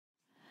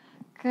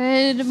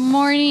Good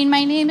morning.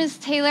 My name is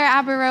Taylor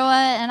Abaroa,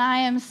 and I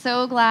am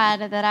so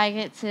glad that I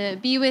get to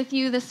be with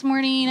you this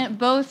morning,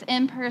 both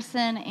in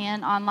person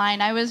and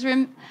online. I was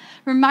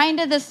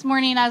reminded this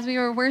morning as we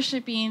were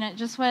worshiping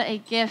just what a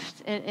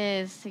gift it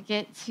is to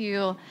get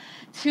to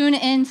tune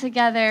in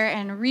together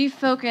and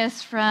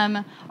refocus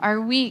from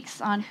our weeks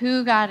on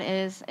who God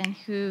is and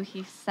who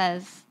He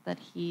says that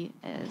He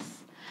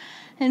is.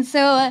 And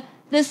so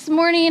this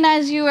morning,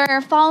 as you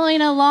are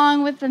following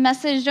along with the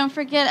message, don't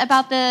forget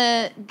about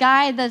the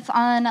guide that's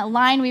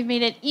online. We've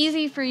made it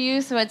easy for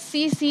you, so it's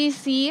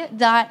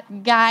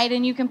ccc.guide,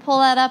 and you can pull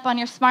that up on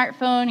your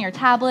smartphone, your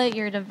tablet,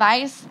 your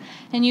device,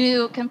 and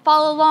you can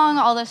follow along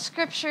all the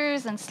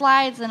scriptures and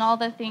slides and all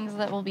the things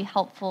that will be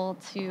helpful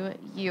to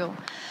you.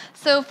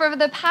 So for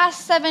the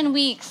past 7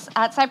 weeks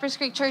at Cypress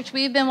Creek Church,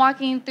 we've been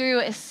walking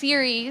through a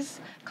series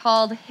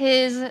called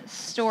His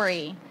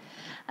Story.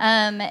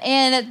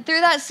 And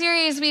through that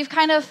series, we've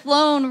kind of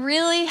flown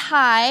really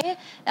high.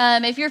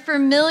 If you're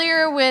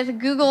familiar with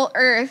Google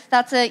Earth,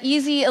 that's an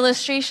easy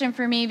illustration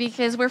for me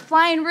because we're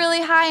flying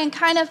really high and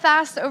kind of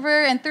fast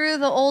over and through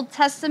the Old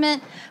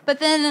Testament, but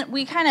then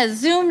we kind of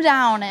zoom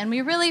down and we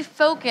really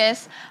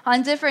focus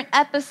on different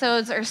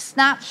episodes or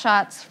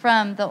snapshots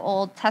from the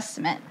Old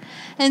Testament.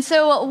 And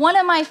so one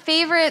of my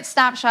favorite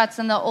snapshots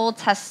in the Old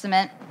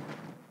Testament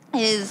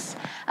is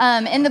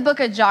in the book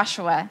of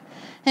Joshua.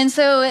 And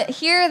so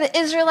here the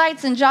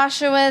Israelites and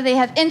Joshua, they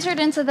have entered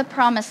into the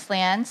promised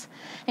land,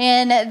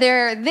 and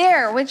they're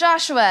there with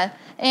Joshua.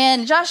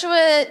 And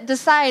Joshua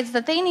decides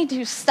that they need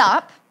to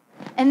stop,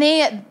 and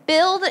they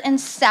build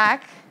and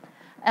stack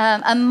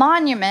a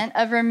monument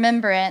of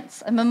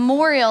remembrance, a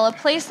memorial, a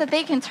place that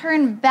they can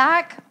turn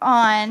back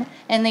on,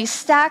 and they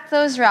stack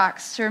those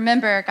rocks to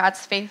remember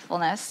God's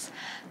faithfulness.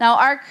 Now,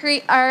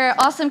 our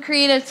awesome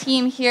creative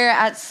team here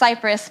at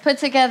Cypress put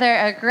together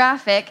a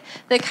graphic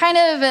that kind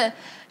of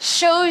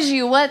shows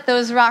you what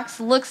those rocks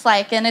looks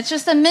like, and it's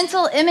just a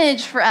mental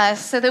image for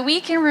us so that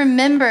we can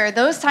remember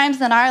those times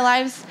in our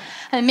lives,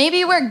 and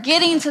maybe we're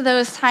getting to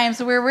those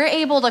times where we're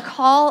able to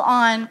call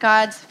on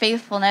God's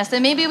faithfulness,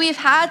 and maybe we've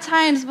had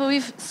times but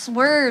we've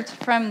swerved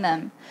from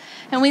them,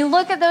 and we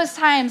look at those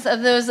times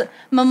of those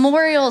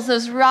memorials,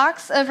 those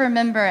rocks of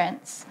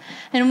remembrance,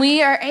 and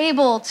we are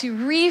able to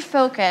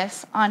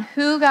refocus on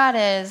who God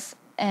is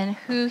and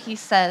who He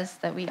says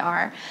that we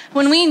are.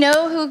 When we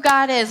know who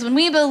God is, when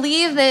we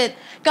believe that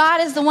God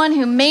is the one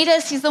who made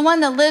us, He's the one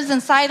that lives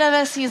inside of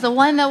us, He's the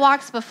one that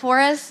walks before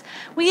us,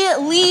 we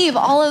leave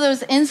all of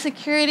those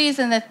insecurities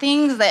and the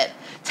things that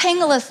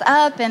tangle us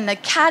up and the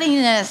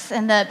cattiness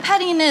and the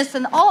pettiness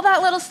and all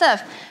that little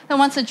stuff that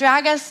wants to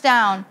drag us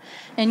down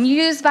and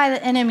used by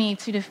the enemy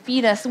to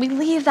defeat us. We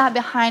leave that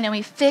behind and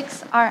we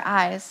fix our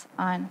eyes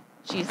on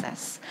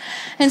Jesus.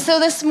 And so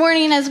this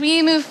morning, as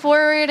we move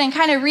forward and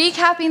kind of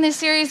recapping the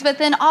series, but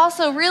then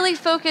also really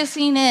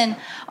focusing in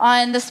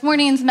on this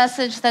morning's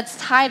message that's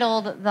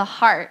titled The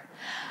Heart,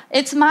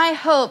 it's my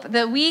hope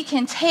that we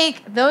can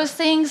take those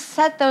things,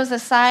 set those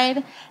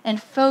aside,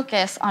 and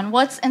focus on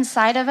what's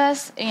inside of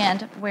us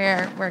and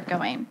where we're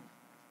going.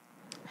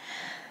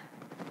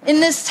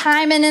 In this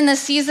time and in this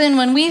season,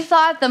 when we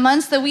thought the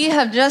months that we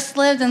have just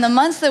lived and the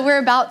months that we're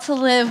about to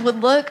live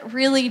would look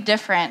really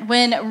different,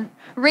 when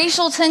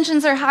racial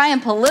tensions are high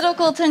and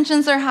political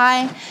tensions are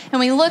high, and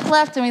we look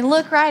left and we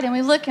look right and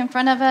we look in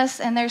front of us,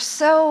 and there's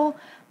so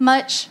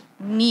much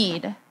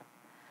need.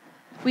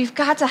 We've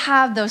got to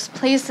have those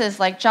places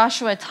like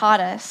Joshua taught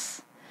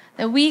us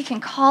that we can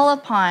call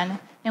upon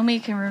and we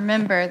can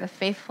remember the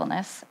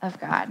faithfulness of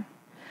God.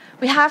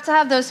 We have to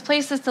have those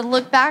places to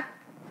look back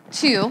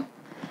to,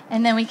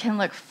 and then we can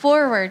look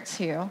forward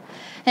to.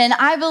 And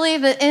I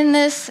believe that in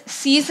this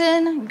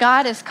season,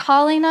 God is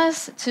calling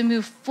us to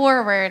move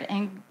forward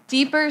and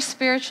deeper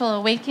spiritual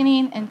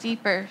awakening and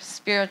deeper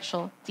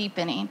spiritual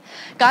deepening.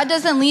 God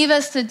doesn't leave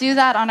us to do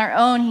that on our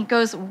own. He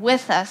goes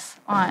with us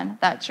on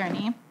that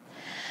journey.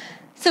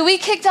 So we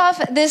kicked off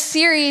this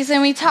series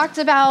and we talked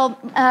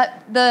about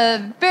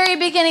the very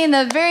beginning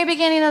of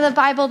the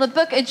Bible, the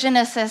book of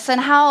Genesis,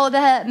 and how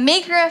the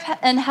maker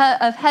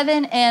of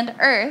heaven and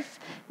earth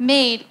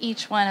made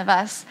each one of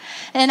us.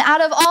 And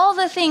out of all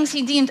the things,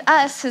 He deemed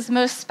us His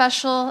most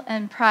special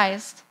and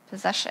prized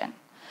possession.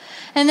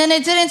 And then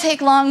it didn't take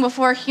long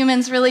before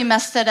humans really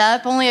messed it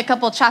up, only a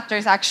couple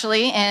chapters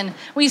actually, and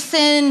we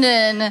sinned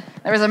and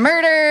there was a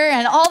murder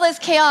and all this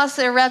chaos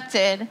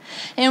erupted.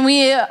 And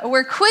we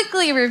were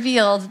quickly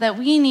revealed that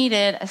we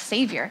needed a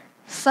savior,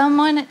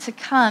 someone to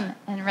come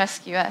and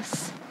rescue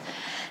us.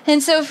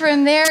 And so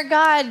from there,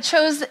 God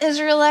chose the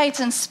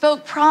Israelites and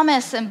spoke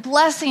promise and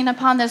blessing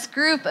upon this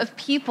group of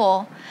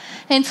people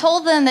and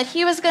told them that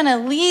He was going to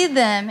lead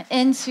them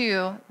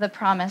into the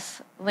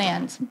promised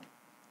land.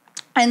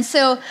 And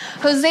so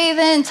Jose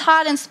then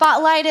taught and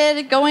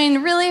spotlighted,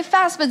 going really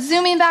fast, but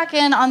zooming back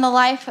in on the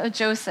life of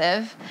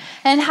Joseph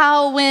and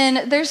how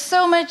when there's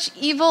so much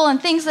evil and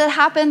things that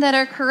happen that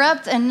are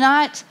corrupt and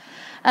not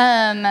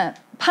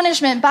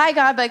punishment by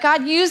God, but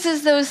God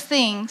uses those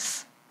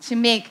things to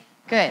make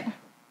good.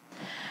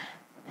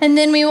 And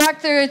then we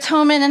walk through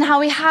atonement and how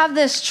we have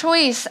this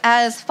choice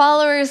as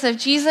followers of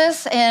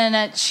Jesus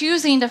and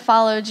choosing to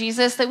follow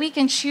Jesus, that we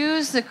can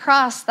choose to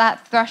cross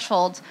that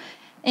threshold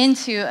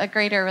into a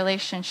greater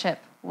relationship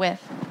with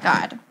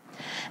God.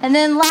 And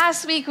then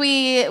last week,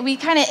 we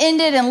kind of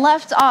ended and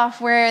left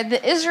off where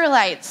the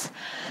Israelites,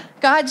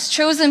 God's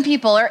chosen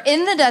people, are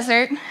in the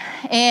desert,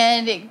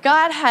 and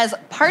God has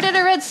parted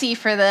a Red Sea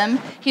for them.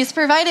 He's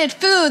provided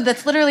food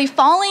that's literally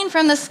falling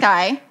from the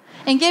sky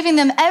and giving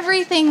them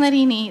everything that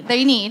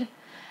they need.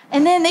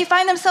 And then they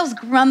find themselves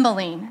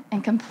grumbling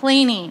and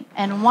complaining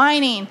and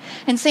whining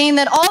and saying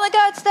that all that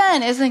God's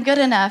done isn't good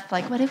enough.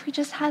 Like, what if we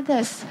just had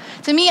this?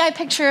 To me, I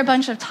picture a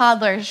bunch of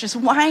toddlers just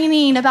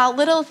whining about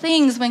little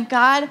things when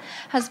God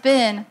has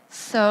been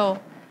so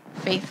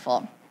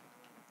faithful.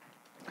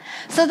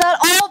 So that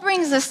all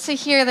brings us to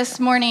here this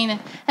morning.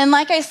 And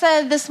like I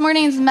said, this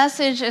morning's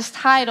message is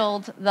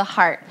titled The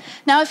Heart.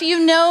 Now, if you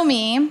know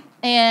me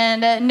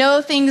and know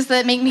things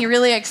that make me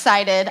really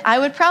excited, I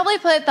would probably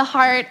put the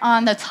heart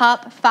on the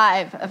top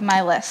 5 of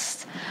my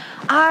list.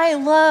 I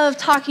love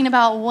talking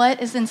about what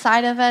is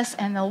inside of us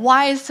and the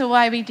whys to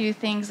why we do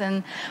things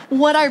and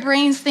what our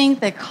brains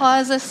think that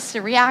cause us to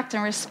react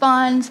and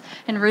respond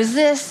and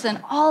resist and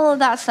all of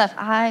that stuff.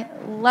 I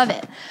love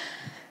it.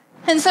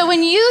 And so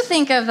when you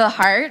think of the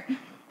heart,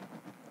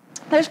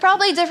 there's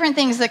probably different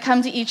things that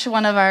come to each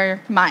one of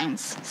our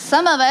minds.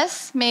 Some of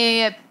us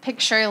may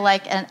picture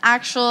like an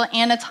actual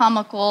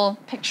anatomical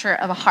picture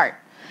of a heart.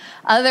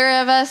 Other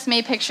of us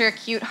may picture a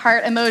cute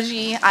heart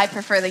emoji. I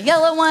prefer the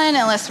yellow one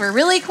unless we're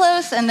really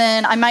close, and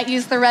then I might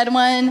use the red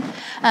one,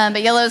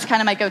 but yellow is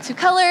kind of my go-to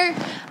color.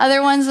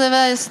 Other ones of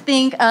us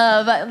think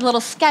of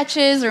little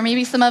sketches, or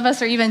maybe some of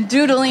us are even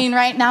doodling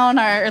right now in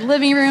our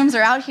living rooms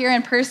or out here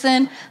in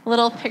person,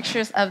 little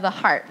pictures of the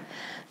heart.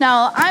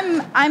 Now,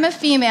 I'm a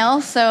female,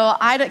 so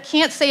I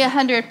can't say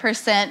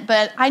 100%,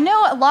 but I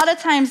know a lot of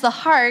times the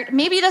heart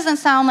maybe doesn't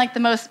sound like the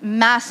most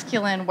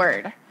masculine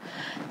word.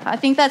 I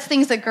think that's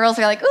things that girls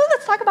are like, ooh,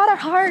 let's talk about our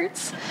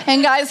hearts.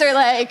 And guys are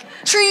like,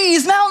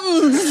 trees,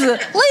 mountains,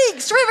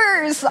 lakes,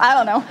 rivers, I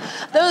don't know,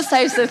 those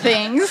types of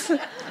things.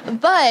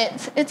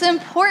 But it's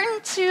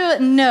important to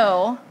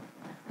know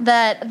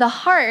that the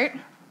heart,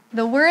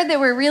 the word that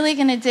we're really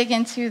going to dig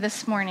into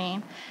this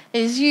morning,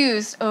 is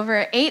used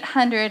over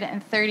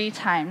 830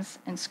 times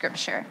in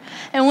Scripture.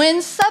 And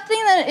when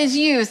something that is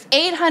used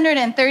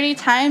 830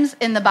 times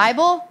in the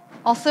Bible,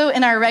 also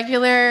in our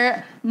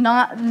regular,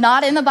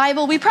 not in the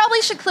Bible, we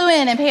probably should clue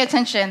in and pay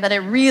attention that it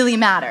really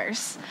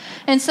matters.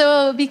 And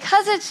so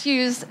because it's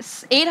used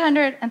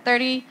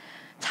 830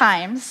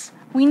 times,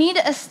 we need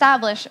to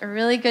establish a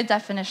really good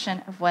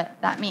definition of what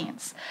that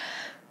means.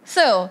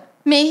 So,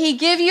 may he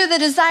give you the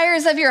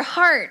desires of your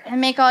heart and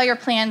make all your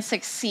plans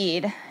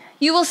succeed.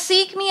 You will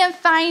seek me and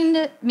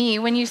find me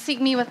when you seek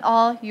me with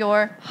all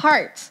your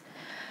heart.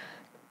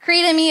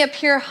 Create in me a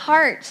pure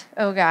heart,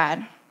 O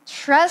God.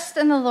 Trust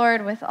in the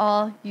Lord with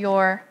all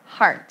your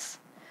heart.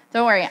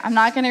 Don't worry, I'm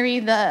not going to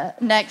read the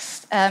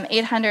next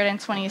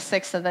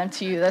 826 of them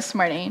to you this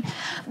morning.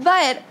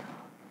 But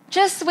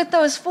just with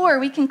those 4,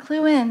 we can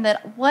clue in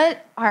that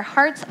what our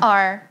hearts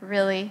are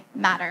really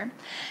matter.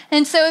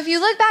 And so if you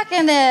look back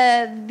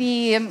in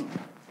the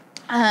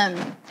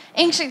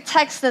ancient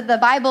text that the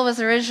Bible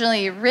was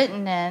originally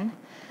written in,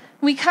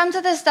 we come to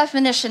this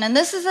definition, and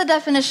this is the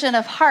definition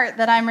of heart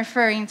that I'm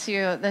referring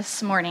to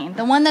this morning,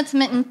 the one that's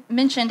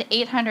mentioned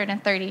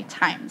 830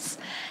 times,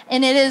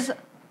 and it is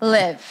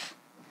live.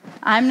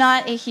 I'm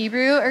not a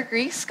Hebrew or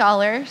Greek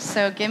scholar,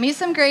 so give me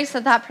some grace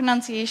that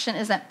pronunciation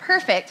isn't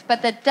perfect,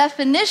 but the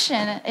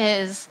definition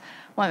is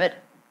what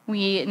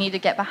we need to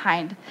get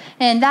behind.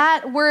 And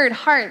that word,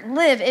 heart,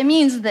 live, it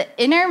means the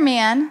inner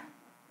man,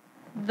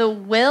 the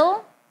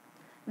will,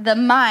 the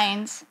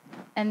mind,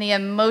 and the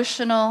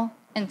emotional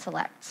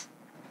intellect.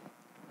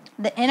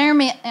 The inner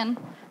man,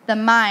 the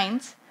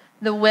mind,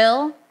 the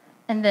will,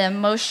 and the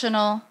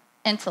emotional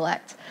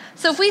intellect.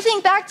 So if we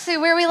think back to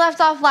where we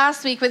left off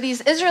last week with these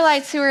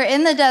Israelites who were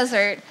in the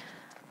desert,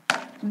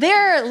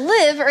 their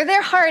live or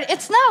their heart,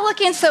 it's not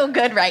looking so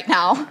good right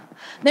now.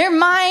 Their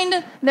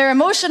mind, their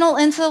emotional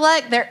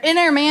intellect, their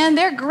inner man,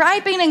 they're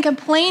griping and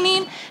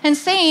complaining and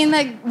saying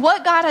that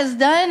what God has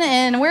done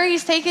and where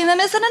he's taking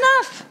them isn't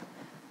enough.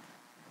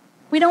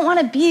 We don't want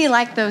to be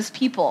like those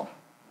people.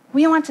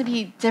 We want to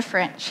be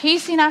different,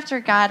 chasing after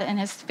God and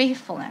his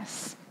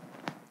faithfulness.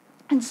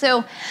 And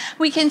so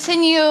we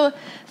continue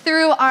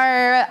through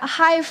our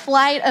high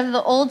flight of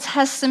the Old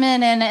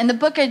Testament, and in the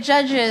book of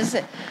Judges,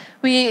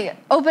 we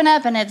open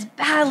up and it's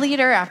bad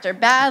leader after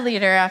bad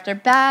leader after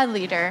bad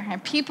leader,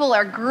 and people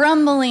are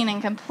grumbling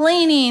and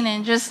complaining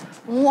and just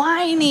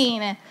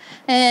whining.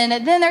 And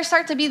then there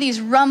start to be these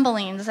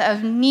rumblings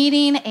of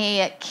needing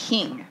a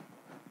king.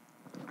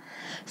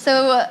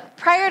 So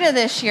prior to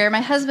this year, my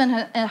husband,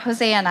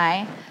 Jose, and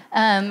I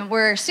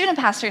were student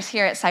pastors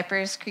here at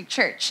Cypress Creek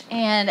Church.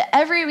 And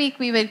every week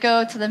we would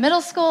go to the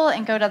middle school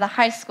and go to the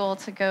high school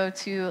to go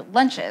to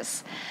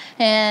lunches.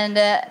 And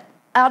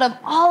out of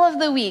all of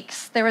the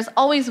weeks, there was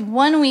always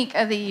one week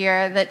of the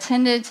year that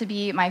tended to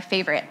be my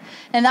favorite.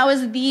 And that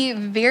was the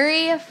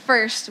very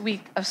first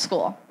week of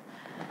school.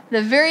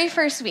 The very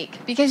first week,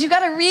 because you got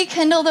to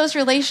rekindle those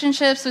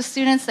relationships with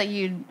students that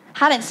you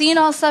hadn't seen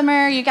all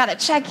summer. You got to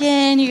check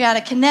in, you got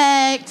to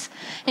connect,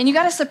 and you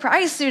got to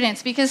surprise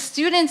students, because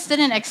students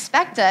didn't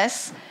expect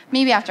us,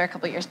 maybe after a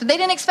couple years, but they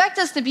didn't expect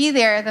us to be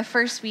there the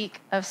first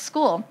week of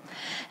school.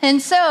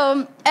 And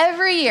so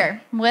every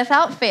year,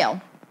 without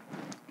fail,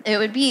 it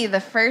would be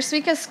the first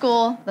week of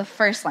school, the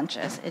first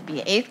lunches. It'd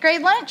be 8th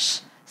grade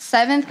lunch,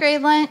 7th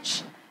grade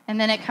lunch, and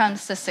then it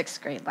comes to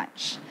 6th grade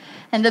lunch.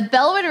 And the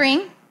bell would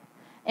ring,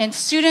 and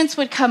students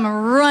would come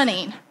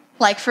running,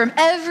 like from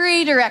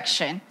every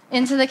direction,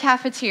 into the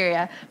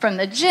cafeteria, from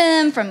the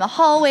gym, from the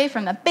hallway,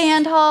 from the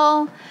band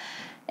hall,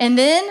 and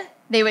then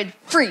they would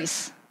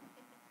freeze.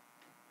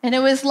 And it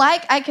was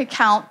like I could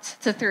count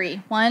to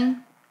 3.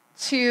 1,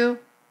 2,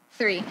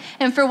 3.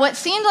 And for what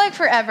seemed like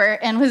forever,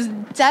 and was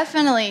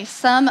definitely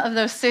some of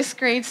those 6th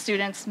grade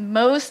students'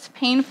 most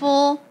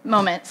painful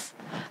moments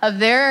of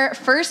their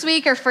first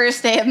week or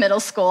first day of middle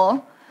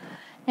school,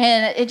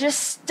 and it just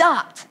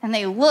stopped, and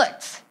they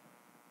looked.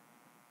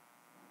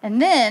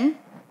 And then,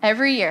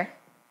 every year,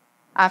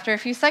 after a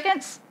few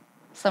seconds,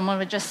 someone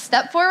would just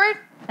step forward,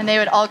 and they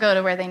would all go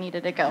to where they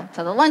needed to go,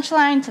 to the lunch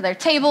line, to their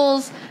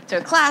tables, to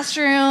a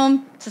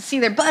classroom, to see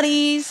their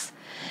buddies.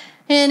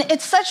 And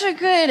it's such a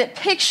good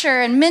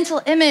picture and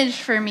mental image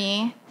for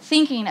me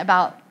thinking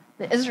about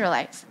the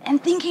Israelites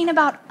and thinking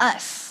about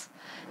us.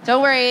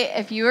 Don't worry,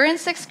 if you were in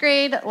 6th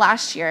grade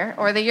last year,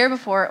 or the year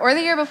before, or the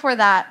year before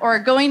that, or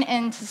going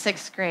into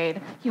 6th grade,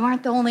 you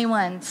aren't the only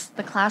ones.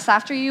 The class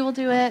after you will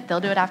do it. They'll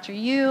do it after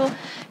you,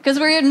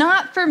 because we're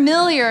not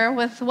familiar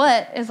with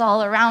what is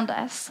all around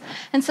us.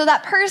 And so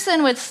that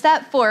person would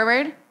step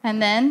forward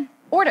and then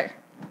order,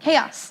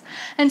 chaos.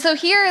 And so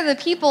here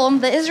the people,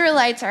 the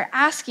Israelites, are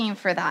asking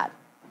for that.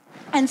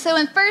 And so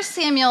in 1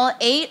 Samuel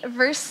 8,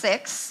 verse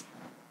 6,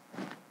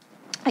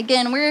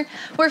 again,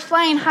 we're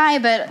flying high,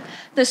 but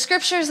the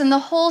scriptures and the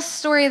whole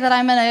story that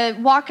I'm going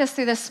to walk us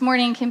through this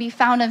morning can be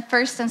found in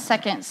 1 and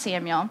 2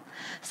 Samuel.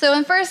 So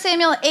in 1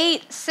 Samuel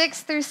 8,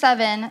 6 through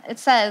 7, it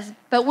says,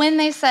 "But when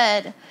they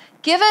said,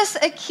 'Give us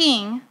a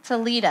king to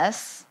lead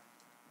us,'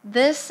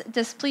 this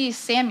displeased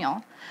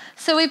Samuel.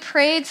 So he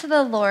prayed to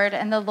the Lord,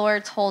 and the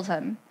Lord told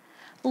him,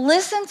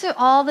 'Listen to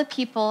all the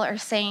people are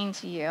saying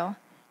to you.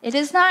 It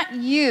is not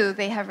you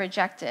they have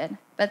rejected,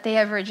 but they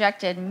have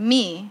rejected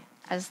me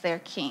as their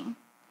king.'"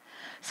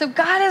 So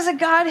God is a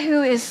God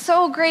who is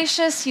so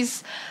gracious.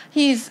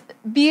 He's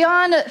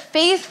beyond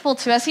faithful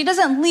to us. He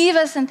doesn't leave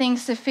us in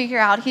things to figure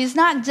out. He's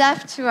not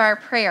deaf to our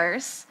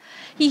prayers.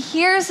 He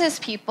hears his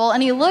people,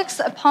 and he looks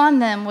upon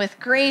them with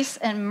grace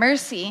and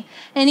mercy.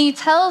 And he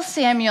tells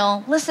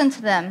Samuel, listen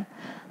to them.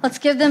 Let's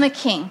give them a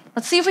king.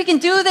 Let's see if we can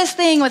do this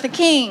thing with a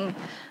king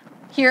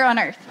here on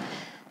earth.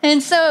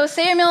 And so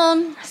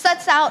Samuel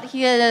sets out,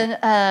 he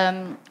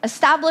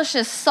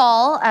establishes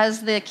Saul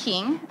as the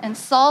king, and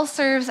Saul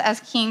serves as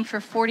king for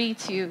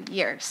 42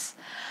 years.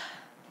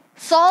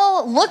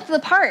 Saul looked the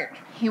part.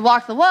 He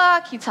walked the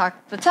walk, he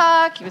talked the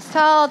talk, he was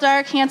tall,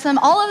 dark, handsome,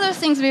 all of those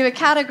things we would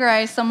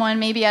categorize someone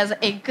maybe as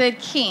a good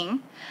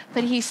king,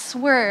 but he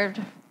swerved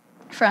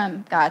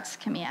from God's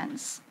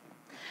commands.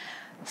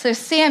 So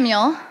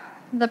Samuel,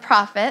 the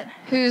prophet,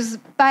 who's,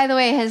 by the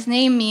way, his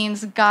name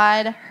means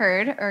God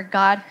heard, or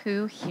God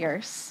who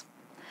hears,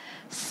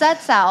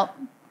 sets out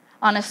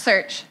on a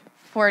search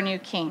for a new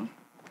king,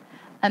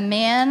 a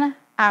man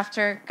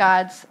after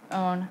God's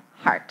own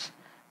heart.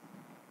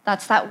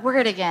 That's that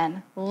word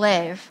again,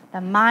 lev, the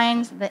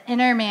mind, the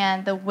inner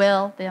man, the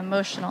will, the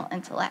emotional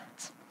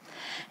intellect.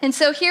 And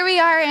so here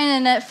we are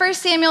in 1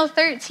 Samuel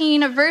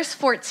 13, verse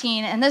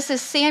 14, and this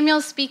is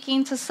Samuel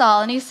speaking to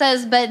Saul, and he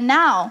says, "But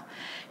now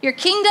your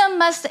kingdom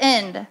must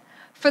end,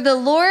 for the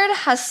Lord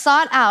has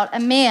sought out a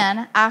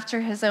man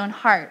after his own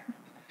heart.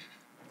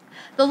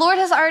 The Lord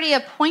has already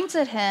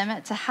appointed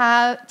him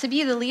to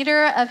be the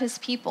leader of his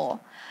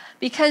people,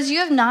 because you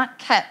have not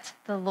kept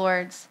the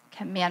Lord's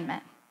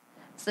commandment."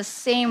 It's the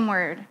same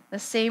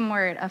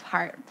word of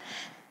heart.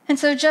 And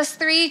so just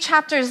 3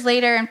 chapters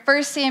later in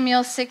 1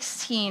 Samuel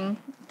 16,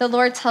 the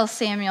Lord tells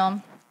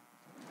Samuel,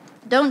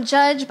 "Don't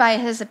judge by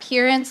his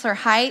appearance or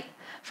height,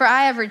 for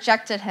I have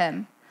rejected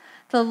him.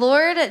 The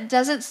Lord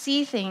doesn't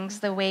see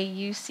things the way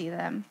you see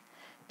them.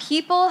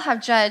 People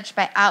have judged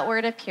by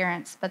outward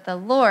appearance, but the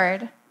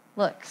Lord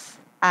looks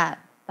at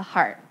the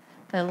heart,"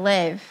 the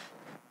lev,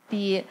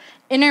 the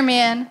inner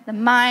man, the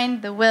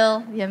mind, the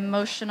will, the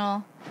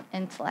emotional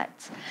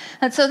intellect.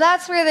 And so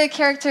that's where the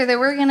character that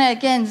we're going to,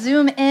 again,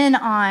 zoom in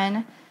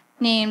on,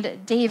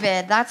 named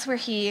David, that's where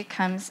he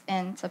comes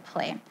into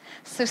play.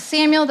 So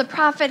Samuel, the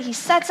prophet, he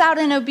sets out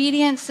in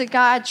obedience to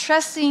God,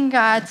 trusting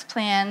God's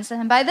plans.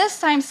 And by this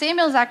time,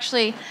 Samuel's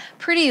actually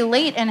pretty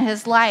late in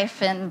his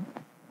life. And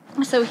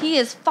so he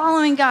is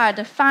following God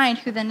to find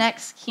who the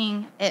next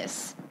king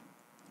is.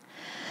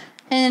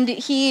 And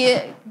he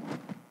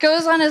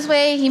goes on his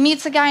way. He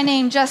meets a guy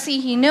named Jesse.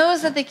 He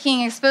knows that the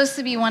king is supposed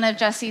to be one of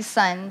Jesse's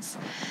sons.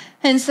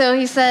 And so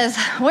he says,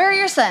 where are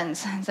your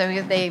sons? And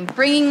so they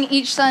bring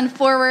each son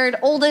forward,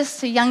 oldest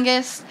to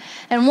youngest.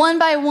 And one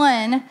by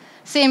one,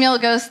 Samuel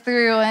goes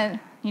through and,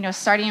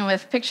 starting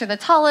with picture the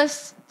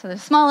tallest to the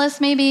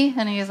smallest maybe.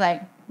 And he's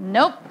like,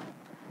 nope,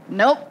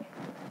 nope,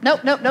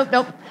 nope, nope, nope,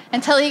 nope.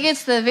 Until he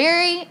gets to the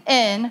very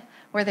end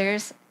where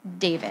there's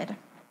David.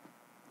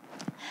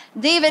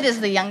 David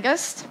is the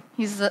youngest.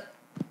 He's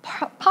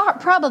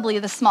probably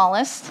the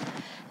smallest.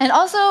 And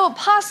also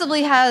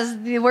possibly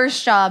has the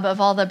worst job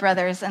of all the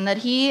brothers in that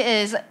he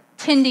is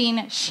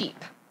tending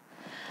sheep.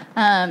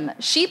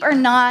 Sheep are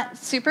not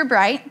super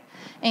bright,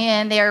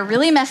 and they are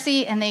really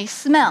messy, and they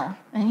smell.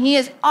 And he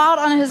is out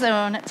on his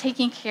own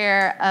taking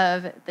care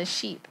of the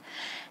sheep.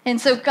 And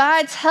so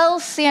God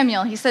tells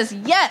Samuel, he says,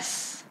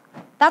 yes,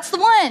 that's the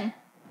one.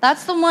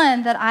 That's the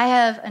one that I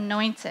have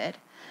anointed.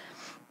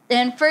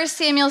 In 1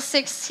 Samuel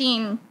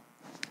 16,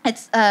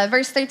 it's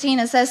verse 13,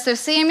 it says, so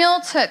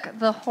Samuel took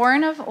the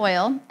horn of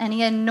oil, and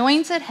he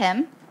anointed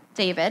him,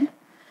 David,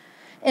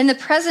 in the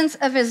presence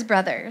of his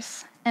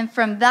brothers. And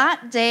from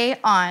that day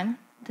on,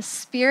 the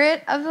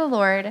Spirit of the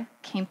Lord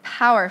came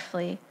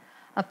powerfully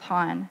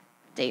upon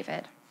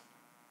David.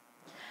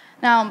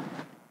 Now,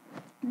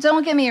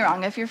 don't get me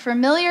wrong. If you're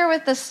familiar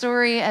with the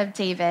story of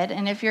David,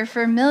 and if you're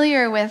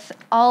familiar with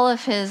all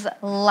of his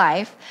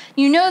life,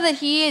 you know that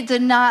he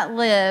did not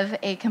live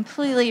a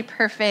completely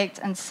perfect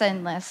and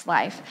sinless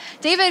life.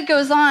 David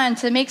goes on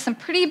to make some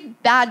pretty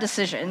bad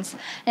decisions,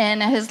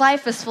 and his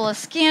life is full of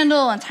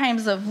scandal and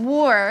times of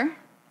war.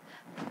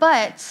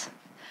 But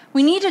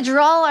we need to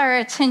draw our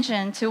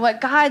attention to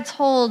what God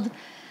told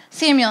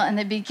Samuel in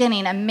the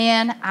beginning, a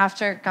man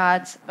after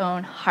God's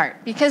own heart.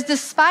 Because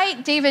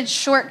despite David's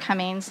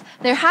shortcomings,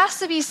 there has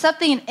to be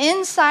something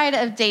inside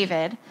of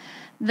David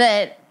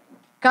that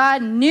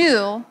God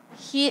knew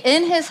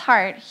in his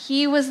heart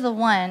he was the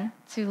one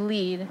to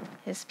lead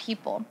his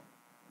people.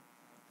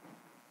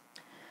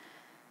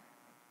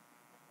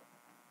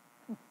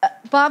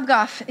 Bob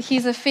Goff,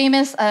 he's a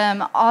famous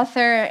author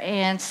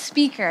and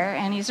speaker,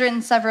 and he's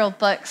written several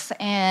books.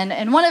 And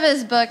in one of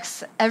his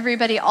books,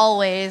 Everybody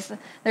Always,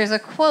 there's a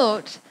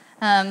quote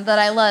that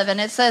I love, and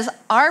it says,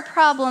 our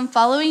problem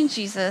following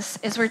Jesus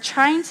is we're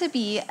trying to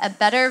be a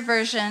better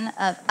version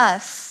of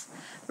us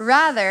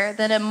rather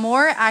than a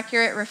more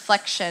accurate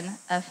reflection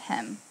of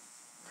him.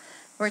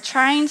 We're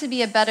trying to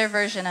be a better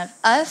version of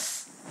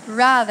us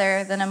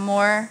rather than a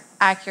more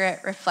accurate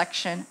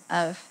reflection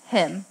of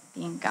him,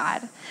 being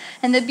God.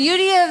 And the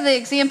beauty of the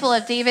example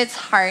of David's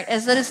heart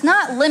is that it's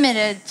not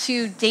limited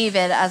to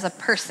David as a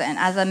person,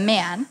 as a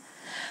man,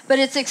 but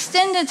it's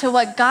extended to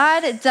what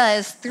God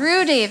does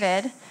through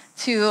David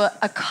to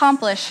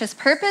accomplish his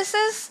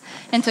purposes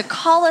and to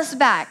call us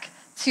back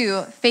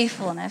to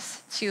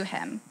faithfulness to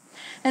him.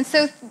 And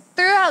so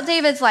throughout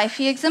David's life,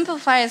 he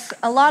exemplifies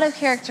a lot of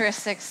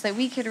characteristics that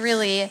we could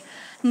really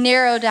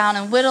narrow down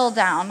and whittle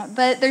down.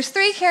 But there's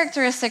 3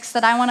 characteristics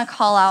that I want to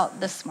call out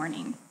this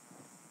morning.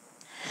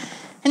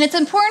 And it's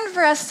important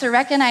for us to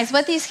recognize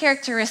what these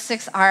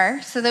characteristics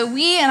are so that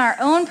we in our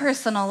own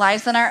personal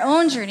lives and our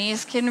own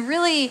journeys can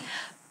really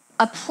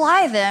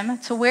apply them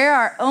to where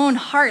our own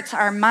hearts,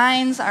 our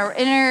minds, our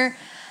inner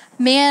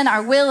man,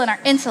 our will, and our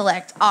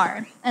intellect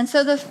are. And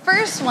so the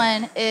first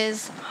one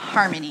is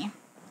harmony,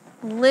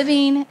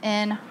 living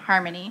in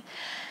harmony.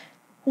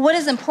 What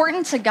is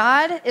important to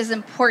God is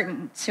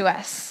important to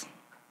us.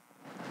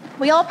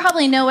 We all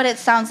probably know what it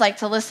sounds like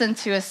to listen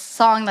to a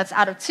song that's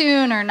out of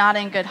tune or not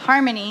in good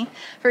harmony.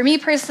 For me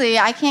personally,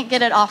 I can't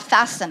get it off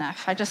fast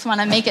enough. I just want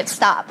to make it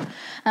stop.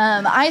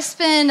 I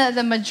spend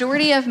the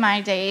majority of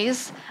my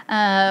days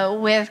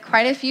with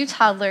quite a few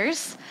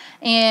toddlers.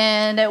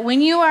 And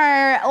when you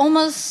are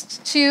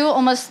almost 2,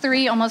 almost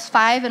 3, almost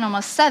 5, and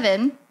almost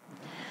 7,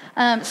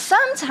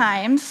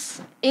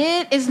 sometimes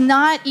it is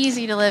not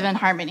easy to live in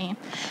harmony.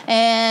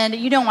 And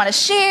you don't want to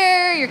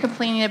share, you're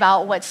complaining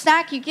about what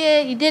snack you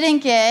didn't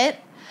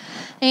get,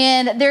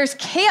 and there's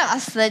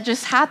chaos that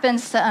just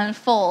happens to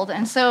unfold.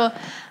 And so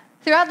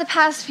throughout the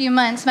past few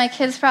months, my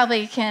kids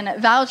probably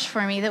can vouch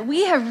for me that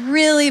we have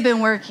really been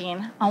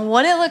working on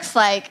what it looks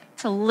like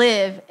to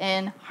live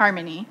in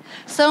harmony.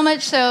 So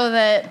much so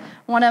that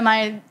one of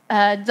my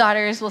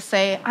daughters will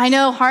say, I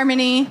know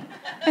harmony,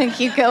 and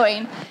keep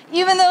going.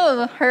 Even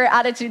though her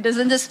attitude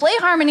doesn't display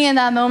harmony in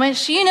that moment,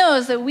 she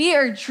knows that we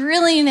are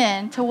drilling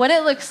into what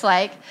it looks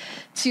like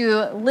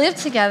to live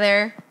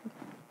together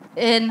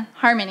in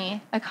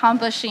harmony,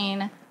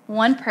 accomplishing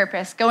one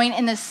purpose, going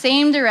in the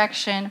same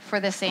direction for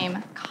the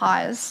same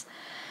cause.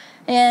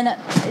 And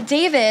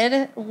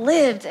David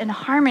lived in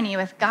harmony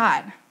with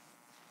God.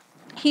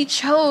 He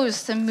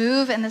chose to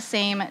move in the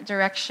same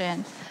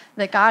direction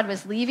that God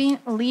was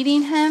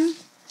leading him.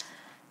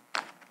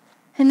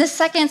 And the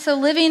second, so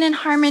living in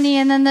harmony,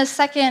 and then the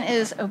second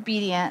is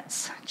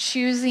obedience,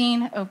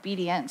 choosing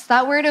obedience.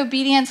 That word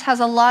obedience has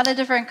a lot of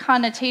different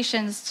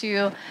connotations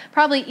to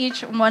probably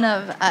each one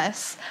of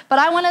us. But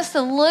I want us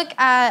to look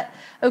at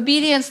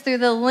obedience through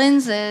the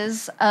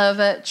lenses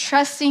of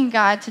trusting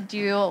God to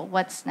do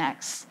what's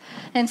next.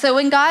 And so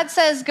when God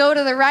says go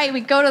to the right,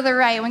 we go to the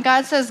right. When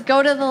God says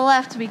go to the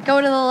left, we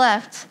go to the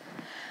left.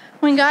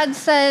 When God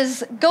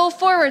says, go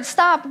forward,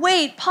 stop,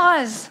 wait,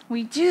 pause,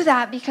 we do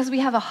that because we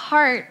have a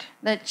heart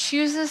that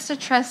chooses to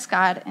trust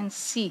God and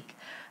seek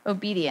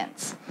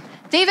obedience.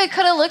 David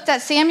could have looked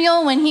at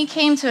Samuel when he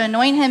came to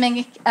anoint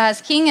him as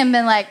king and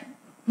been like,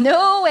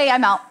 no way,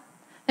 I'm out.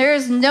 There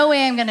is no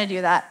way I'm going to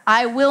do that.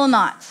 I will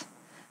not.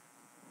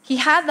 He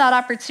had that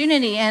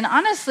opportunity, and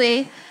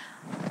honestly,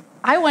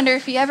 I wonder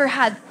if he ever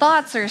had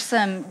thoughts or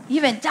some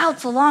even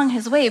doubts along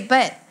his way,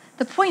 but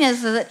the point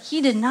is that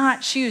he did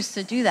not choose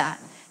to do that.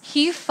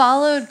 He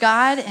followed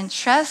God in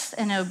trust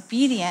and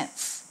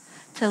obedience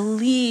to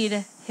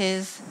lead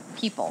his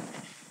people.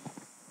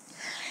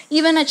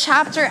 Even a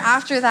chapter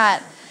after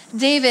that,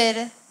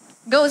 David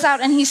goes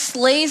out and he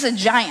slays a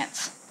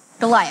giant,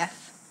 Goliath.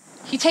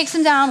 He takes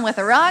him down with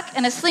a rock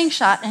and a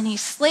slingshot and he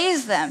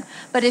slays them.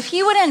 But if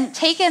he wouldn't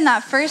taken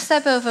that first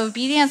step of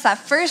obedience, that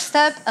first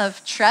step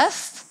of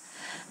trust,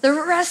 the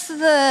rest of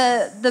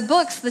the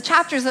books, the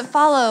chapters that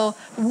follow,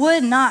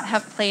 would not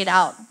have played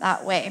out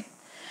that way.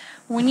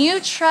 When you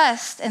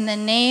trust in the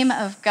name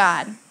of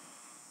God,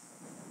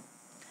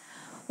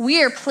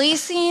 we are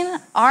placing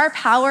our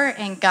power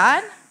in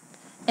God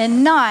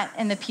and not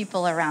in the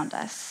people around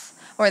us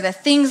or the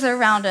things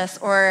around us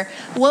or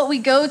what we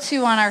go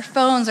to on our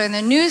phones or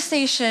the news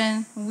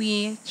station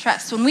we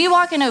trust. When we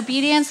walk in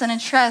obedience and in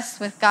trust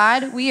with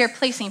God, we are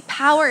placing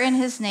power in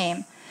his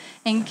name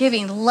and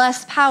giving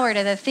less power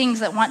to the things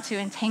that want to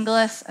entangle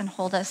us and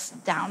hold us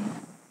down.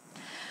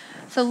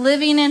 So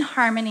living in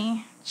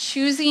harmony,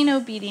 choosing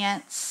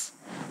obedience,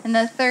 and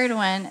the third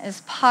one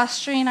is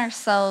posturing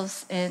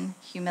ourselves in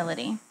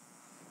humility.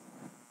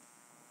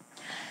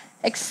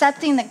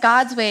 Accepting that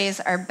God's ways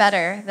are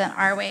better than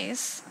our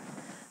ways.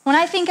 When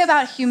I think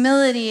about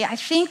humility, I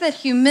think that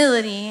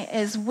humility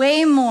is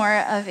way more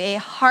of a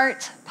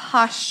heart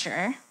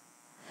posture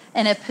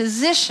and a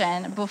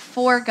position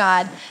before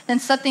God than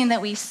something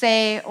that we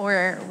say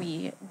or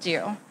we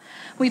do.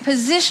 We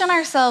position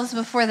ourselves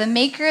before the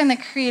maker and the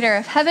creator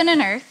of heaven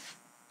and earth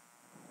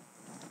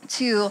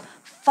to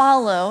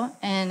follow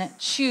and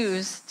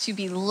choose to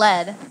be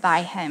led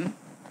by him.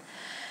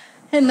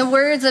 In the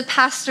words of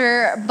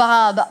Pastor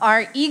Bob,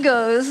 our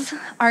egos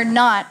are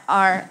not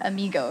our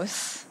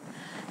amigos.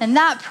 And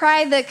that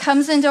pride that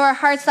comes into our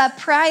hearts, that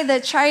pride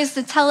that tries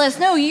to tell us,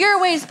 no, your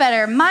way's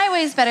better, my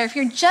way's better. If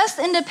you're just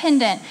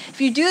independent,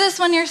 if you do this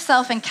one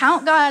yourself and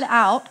count God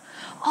out,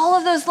 all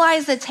of those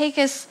lies that take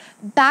us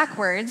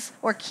backwards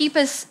or keep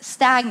us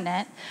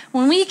stagnant,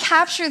 when we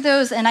capture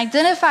those and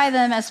identify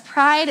them as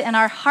pride in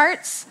our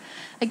hearts,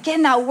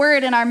 again, that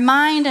word in our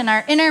mind and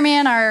our inner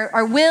man,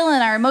 our will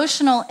and our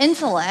emotional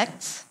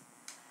intellect,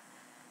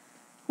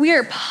 we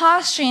are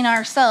posturing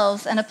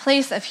ourselves in a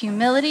place of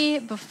humility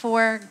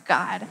before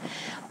God.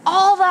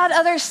 All that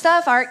other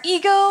stuff, our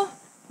ego,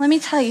 let me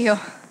tell you,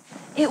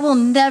 it will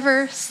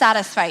never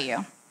satisfy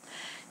you.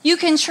 You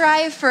can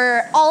try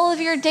for all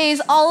of your days,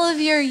 all of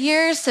your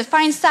years to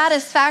find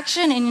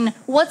satisfaction in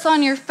what's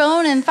on your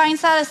phone and find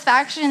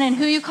satisfaction in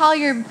who you call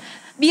your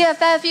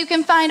BFF. You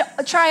can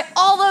try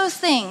all those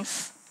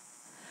things.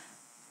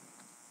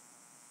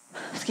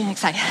 I was getting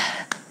excited.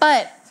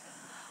 But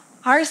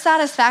our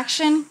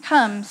satisfaction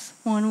comes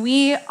when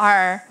we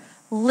are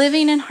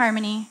living in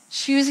harmony,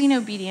 choosing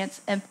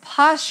obedience, and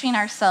posturing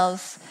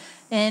ourselves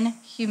in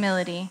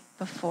humility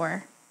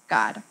before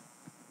God.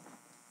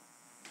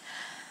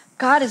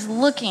 God is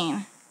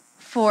looking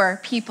for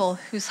people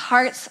whose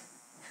hearts,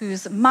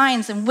 whose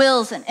minds and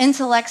wills and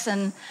intellects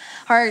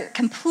are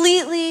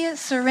completely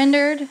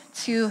surrendered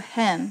to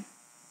him.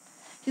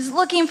 He's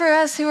looking for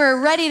us who are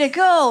ready to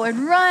go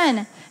and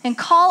run and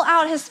call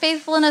out his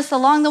faithfulness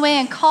along the way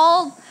and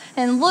call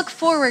and look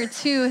forward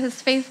to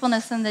his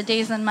faithfulness in the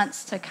days and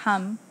months to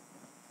come.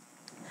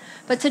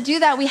 But to do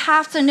that, we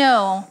have to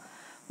know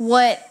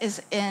what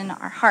is in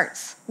our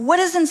hearts. What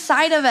is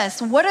inside of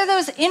us? What are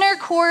those inner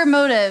core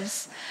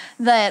motives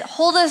that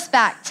hold us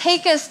back,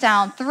 take us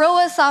down, throw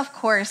us off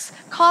course,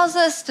 cause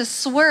us to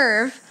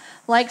swerve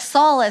like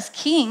Saul as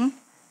king?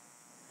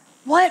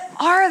 What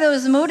are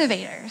those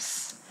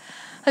motivators?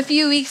 A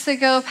few weeks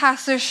ago,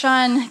 Pastor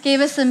Sean gave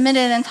us a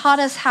minute and taught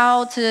us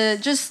how to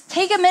just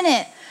take a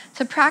minute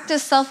to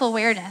practice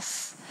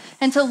self-awareness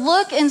and to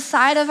look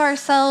inside of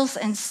ourselves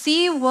and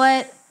see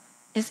what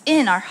is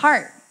in our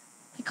heart.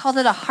 He called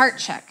it a heart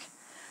check.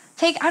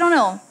 Take,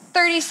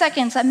 30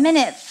 seconds, a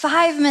minute,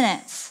 5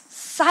 minutes.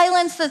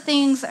 Silence the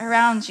things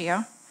around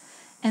you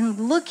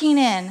and looking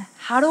in.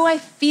 How do I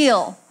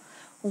feel?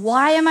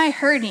 Why am I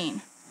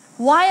hurting?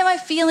 Why am I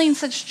feeling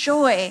such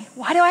joy?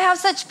 Why do I have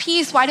such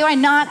peace? Why do I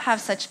not have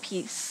such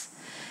peace?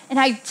 And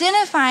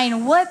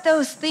identifying what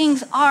those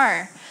things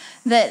are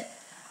that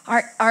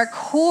our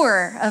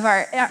core of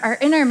our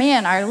inner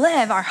man, our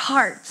live, our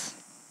heart.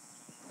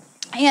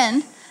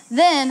 And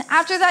then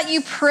after that,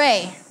 you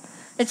pray.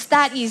 It's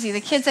that easy.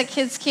 The kids at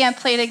Kids Camp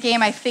played a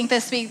game, I think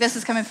this week. This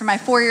is coming from my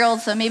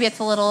 4-year-old, so maybe it's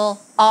a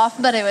little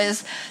off, but it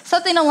was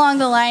something along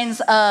the lines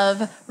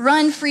of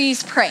run,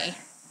 freeze, pray.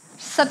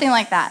 Something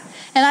like that.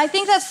 And I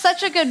think that's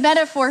such a good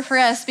metaphor for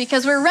us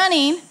because we're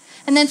running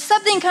and then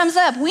something comes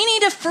up. We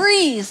need to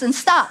freeze and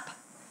stop.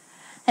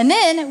 And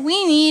then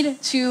we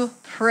need to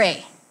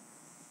pray.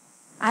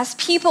 As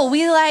people,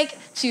 we like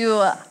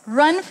to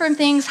run from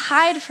things,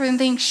 hide from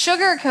things,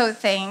 sugarcoat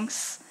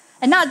things,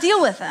 and not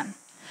deal with them.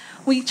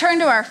 We turn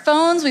to our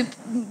phones,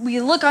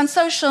 we look on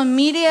social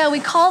media,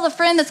 we call the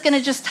friend that's going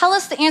to just tell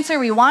us the answer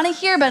we want to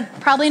hear, but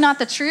probably not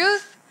the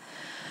truth.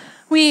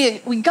 We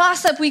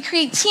gossip, we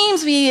create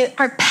teams, we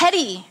are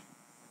petty.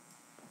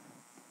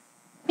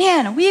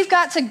 Man, we've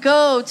got to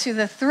go to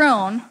the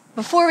throne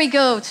before we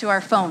go to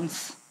our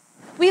phones.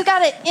 We've got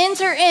to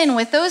enter in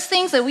with those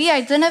things that we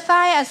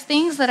identify as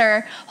things that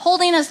are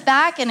holding us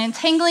back and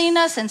entangling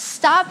us and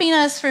stopping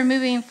us from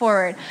moving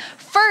forward.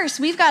 First,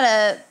 we've got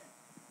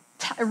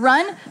to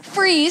run,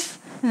 freeze,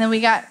 and then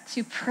we got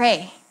to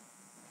pray.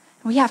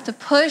 We have to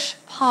push,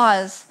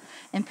 pause,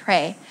 and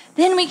pray.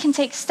 Then we can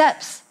take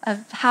steps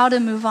of how to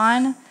move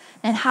on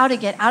and how to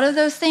get out of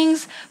those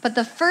things. But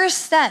the first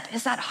step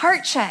is that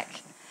heart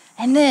check.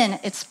 And then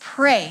it's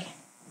pray.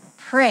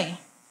 Pray.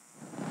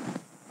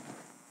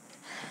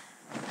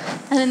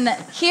 And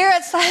here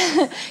at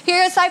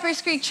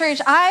Cypress Creek Church,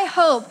 I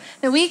hope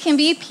that we can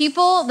be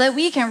people that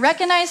we can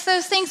recognize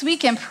those things, we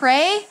can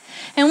pray,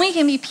 and we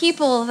can be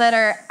people that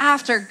are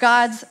after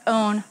God's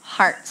own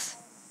hearts.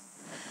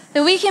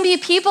 That we can be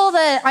people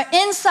that are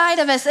inside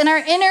of us, in our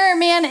inner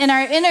man, in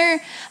our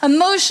inner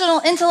emotional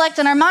intellect,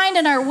 in our mind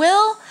and our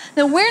will,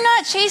 that we're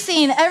not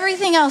chasing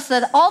everything else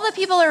that all the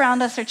people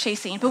around us are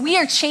chasing, but we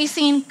are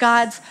chasing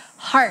God's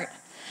heart.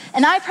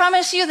 And I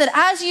promise you that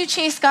as you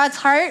chase God's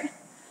heart,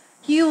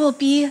 you will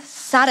be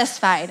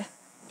satisfied.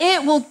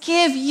 It will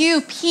give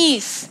you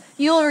peace.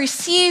 You will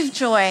receive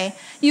joy.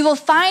 You will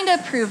find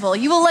approval.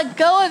 You will let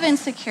go of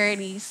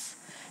insecurities,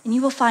 and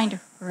you will find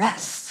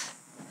rest.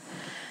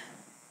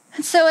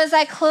 And so as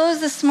I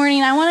close this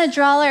morning, I want to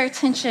draw our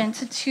attention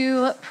to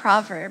two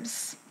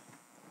proverbs.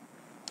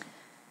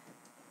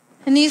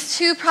 And these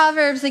two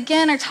proverbs,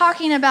 again, are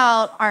talking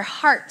about our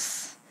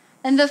hearts.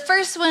 And the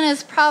first one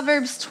is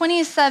Proverbs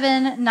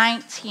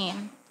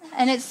 27:19.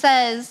 And it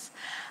says,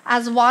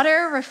 "As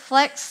water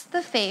reflects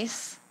the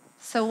face,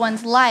 so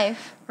one's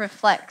life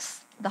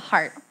reflects the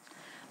heart."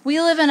 We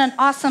live in an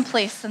awesome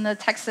place in the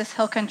Texas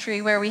Hill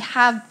Country where we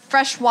have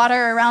fresh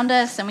water around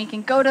us and we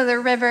can go to the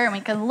river and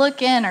we can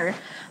look in, or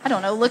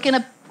look in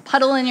a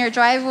puddle in your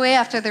driveway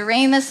after the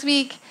rain this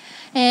week.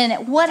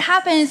 And what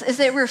happens is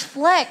it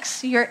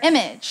reflects your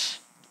image.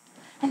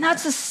 And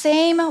that's the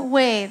same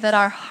way that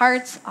our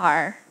hearts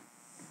are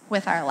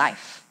with our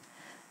life.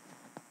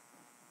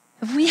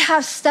 If we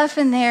have stuff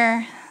in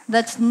there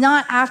that's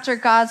not after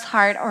God's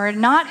heart or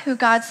not who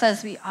God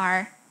says we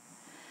are,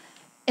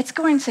 it's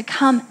going to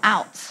come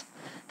out.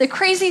 The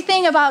crazy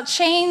thing about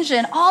change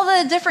and all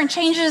the different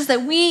changes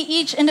that we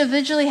each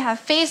individually have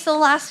faced the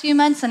last few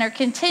months and are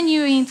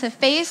continuing to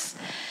face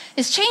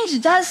is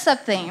change does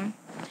something.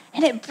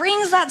 And it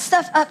brings that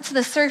stuff up to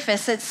the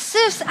surface. It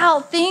sifts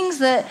out things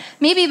that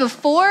maybe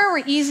before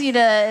were easy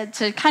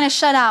to kind of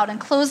shut out and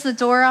close the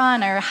door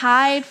on or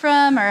hide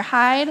from or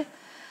hide.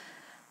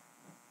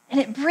 And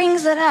it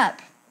brings it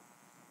up.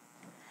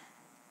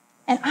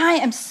 And I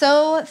am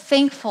so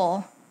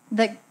thankful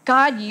that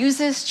God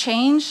uses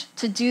change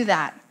to do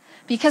that,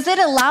 because it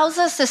allows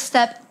us to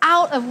step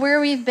out of where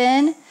we've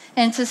been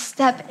and to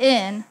step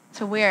in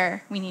to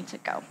where we need to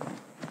go.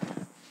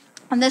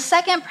 And the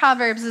second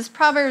Proverbs is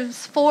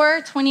Proverbs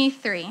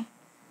 4:23.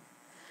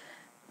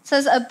 It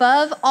says,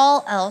 "Above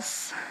all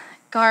else,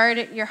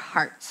 guard your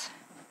heart,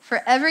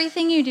 for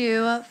everything you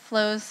do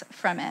flows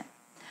from it."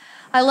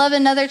 I love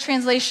another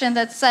translation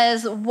that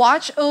says,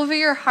 "Watch over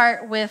your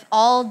heart with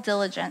all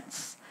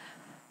diligence,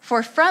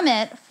 for from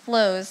it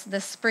flows the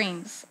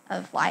springs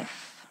of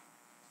life."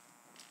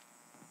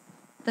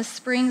 The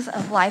springs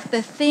of life,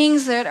 the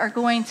things that are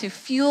going to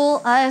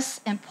fuel us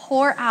and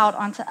pour out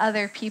onto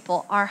other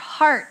people. Our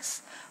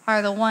hearts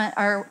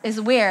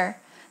is where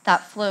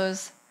that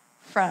flows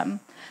from.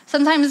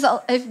 Sometimes,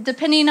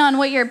 depending on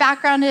what your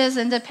background is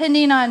and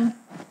depending on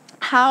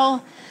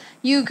how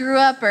you grew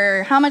up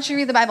or how much you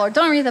read the Bible or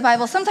don't read the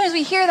Bible, sometimes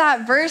we hear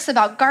that verse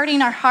about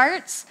guarding our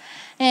hearts,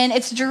 and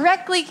it's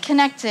directly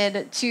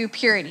connected to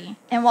purity.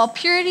 And while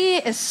purity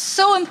is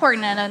so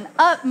important and an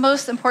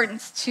utmost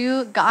importance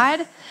to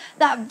God,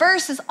 that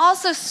verse is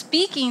also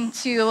speaking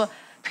to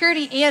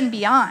purity and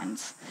beyond,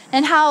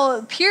 and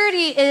how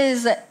purity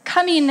is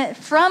coming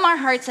from our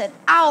hearts and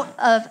out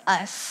of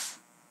us.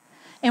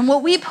 And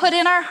what we put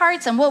in our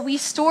hearts and what we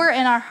store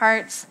in our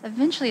hearts,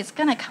 eventually it's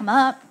going to come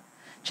up,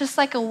 just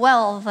like a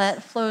well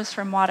that flows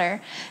from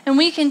water. And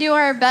we can do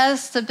our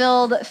best to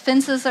build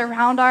fences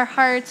around our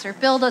hearts or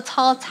build a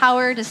tall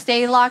tower to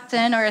stay locked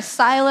in, or a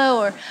silo,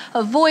 or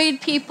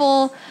avoid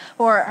people,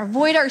 or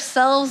avoid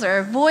ourselves, or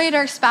avoid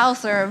our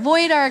spouse, or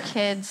avoid our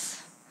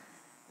kids.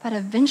 But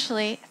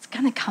eventually it's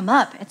going to come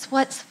up. It's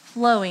what's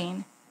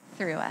flowing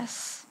through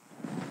us.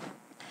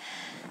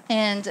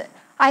 And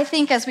I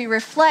think as we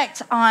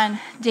reflect on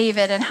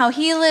David and how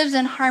he lived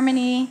in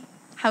harmony,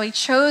 how he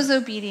chose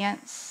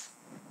obedience,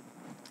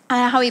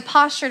 and how he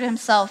postured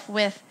himself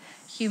with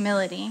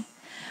humility,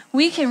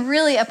 we can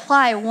really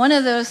apply one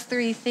of those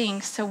three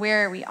things to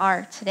where we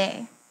are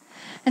today.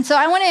 And so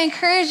I want to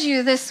encourage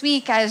you this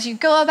week as you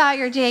go about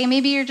your day.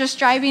 Maybe you're just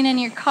driving in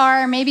your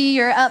car. Maybe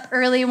you're up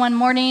early one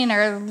morning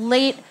or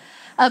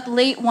up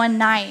late one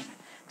night,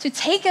 to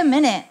take a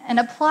minute and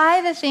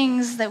apply the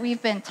things that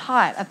we've been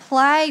taught.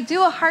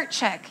 Do a heart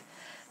check.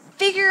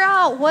 Figure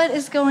out what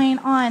is going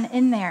on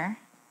in there.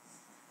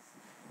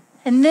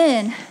 And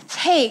then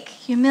take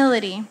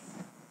humility,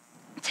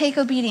 take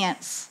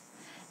obedience,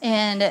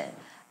 and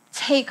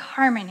take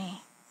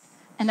harmony,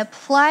 and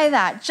apply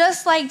that,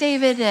 just like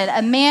David did,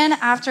 a man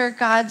after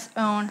God's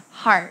own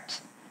heart,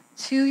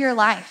 to your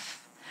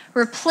life.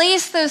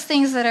 Replace those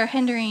things that are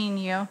hindering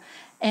you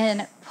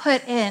and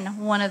put in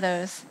one of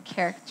those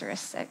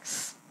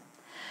characteristics.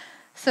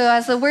 So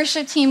as the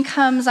worship team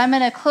comes, I'm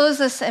going to close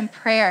this in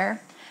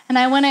prayer, and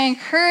I want to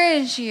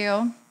encourage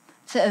you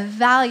to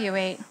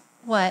evaluate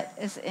what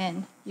is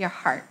in your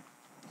heart.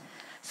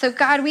 So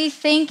God, we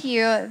thank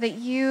you that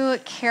you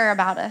care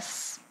about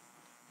us.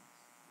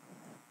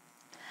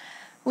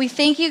 We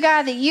thank you,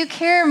 God, that you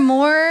care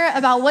more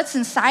about what's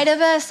inside of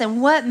us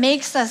and what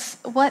makes us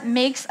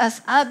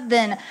up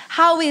than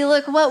how we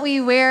look, what we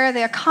wear,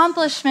 the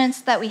accomplishments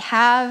that we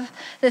have,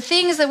 the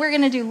things that we're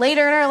going to do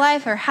later in our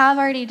life or have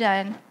already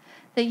done,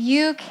 that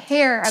you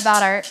care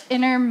about our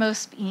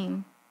innermost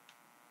being.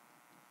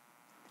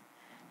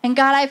 And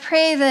God, I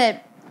pray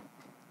that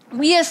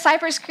we as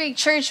Cypress Creek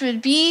Church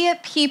would be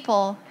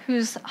people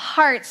whose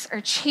hearts are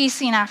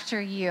chasing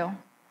after you.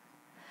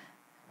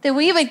 That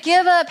we would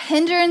give up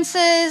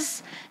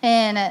hindrances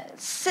and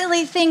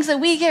silly things that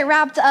we get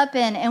wrapped up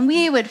in, and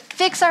we would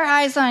fix our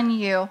eyes on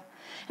you.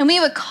 And we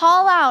would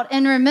call out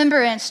in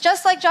remembrance,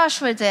 just like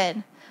Joshua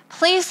did,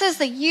 places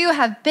that you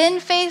have been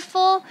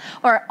faithful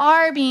or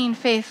are being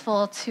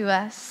faithful to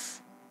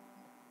us.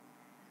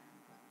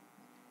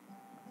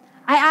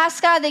 I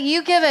ask, God, that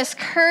you give us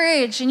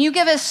courage and you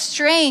give us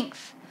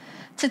strength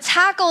to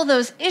tackle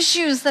those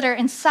issues that are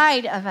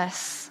inside of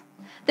us.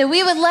 That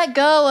we would let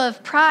go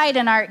of pride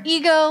and our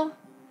ego,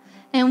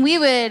 and we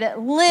would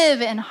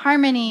live in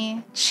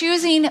harmony,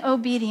 choosing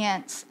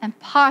obedience and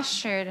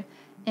postured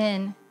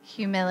in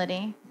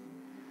humility.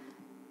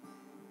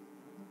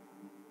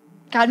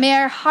 God, may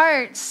our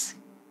hearts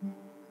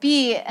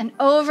be an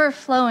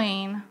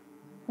overflowing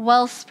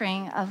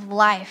wellspring of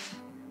life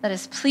that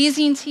is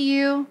pleasing to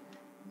you.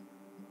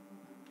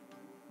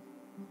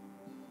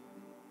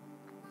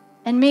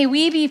 And may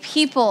we be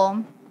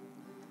people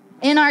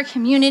in our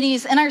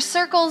communities, in our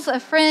circles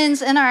of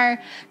friends, in our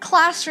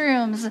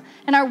classrooms,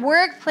 in our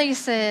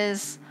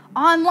workplaces,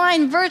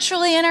 online,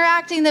 virtually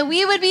interacting, that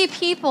we would be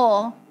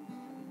people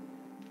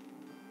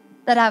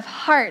that have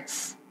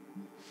hearts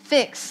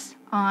fixed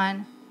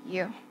on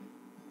you.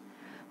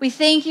 We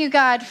thank you,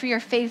 God, for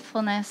your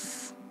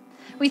faithfulness.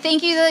 We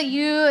thank you that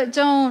you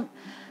don't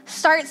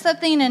start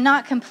something and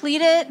not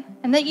complete it,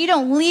 and that you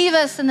don't leave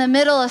us in the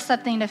middle of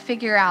something to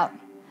figure out,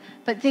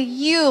 but that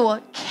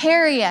you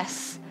carry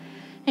us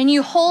and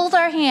you hold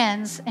our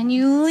hands and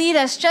you lead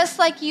us just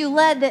like you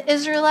led the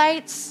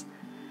Israelites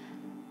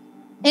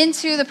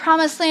into the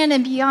promised land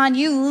and beyond.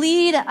 You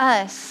lead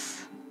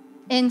us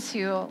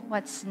into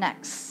what's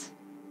next.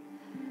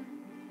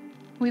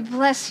 We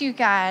bless you,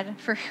 God,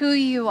 for who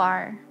you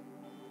are,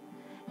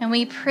 and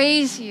we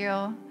praise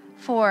you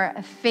for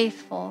a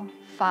faithful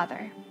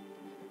Father.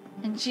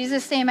 In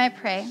Jesus' name I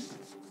pray,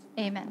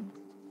 amen.